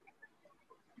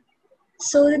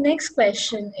So the next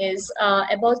question is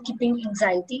about keeping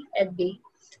anxiety at bay.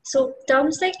 So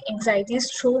terms like anxiety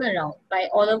is thrown around by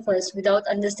all of us without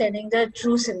understanding the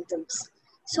true symptoms.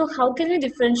 So how can we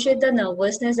differentiate the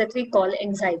nervousness that we call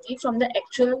anxiety from the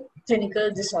actual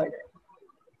clinical disorder?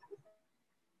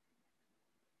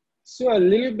 So a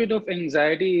little bit of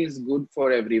anxiety is good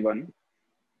for everyone.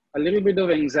 A little bit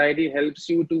of anxiety helps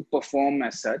you to perform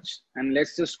as such, and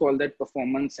let's just call that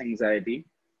performance anxiety.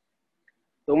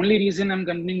 The only reason I'm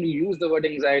continuing to use the word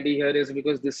anxiety here is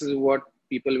because this is what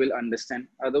people will understand.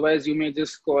 Otherwise, you may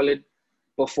just call it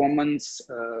performance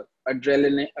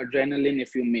adrenaline,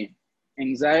 if you may.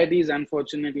 Anxiety is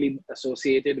unfortunately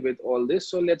associated with all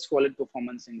this, so let's call it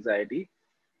performance anxiety.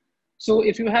 So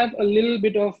if you have a little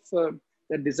bit of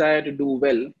the desire to do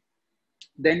well,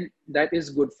 then that is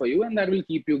good for you and that will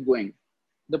keep you going.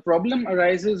 The problem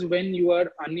arises when you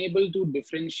are unable to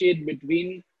differentiate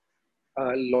between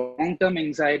long-term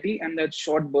anxiety and that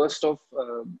short burst of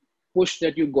push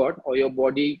that you got or your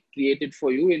body created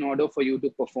for you in order for you to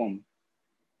perform.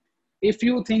 If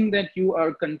you think that you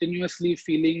are continuously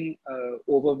feeling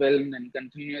overwhelmed and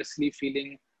continuously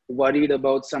feeling worried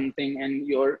about something, and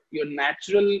your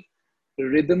natural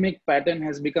rhythmic pattern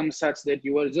has become such that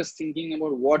you are just thinking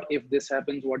about what if this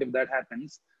happens, what if that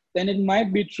happens, then it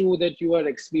might be true that you are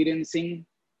experiencing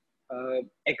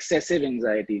excessive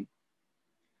anxiety.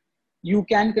 You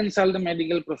can consult a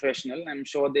medical professional. I'm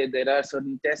sure there are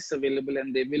certain tests available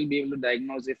and they will be able to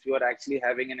diagnose if you are actually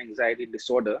having an anxiety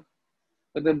disorder.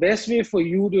 But the best way for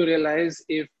you to realize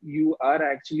if you are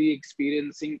actually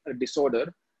experiencing a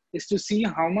disorder is to see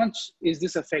how much is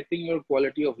this affecting your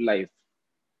quality of life.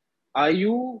 Are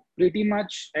you pretty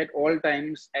much at all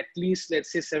times, at least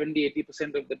let's say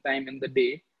 70-80% of the time in the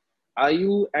day, are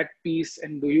you at peace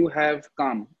and do you have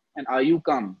calm? And are you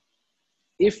calm?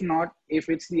 If not, if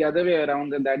it's the other way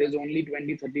around, and that is only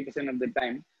 20-30% of the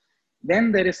time,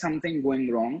 then there is something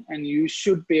going wrong and you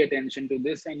should pay attention to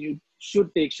this and you should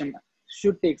take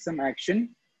some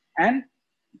action and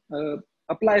uh,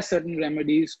 apply certain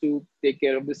remedies to take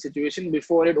care of the situation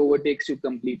before it overtakes you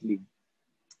completely.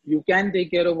 You can take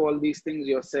care of all these things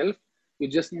yourself. You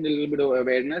just need a little bit of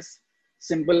awareness.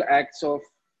 Simple acts of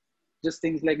just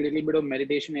things like a little bit of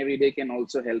meditation every day can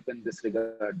also help in this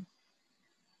regard.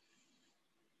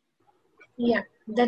 Yeah,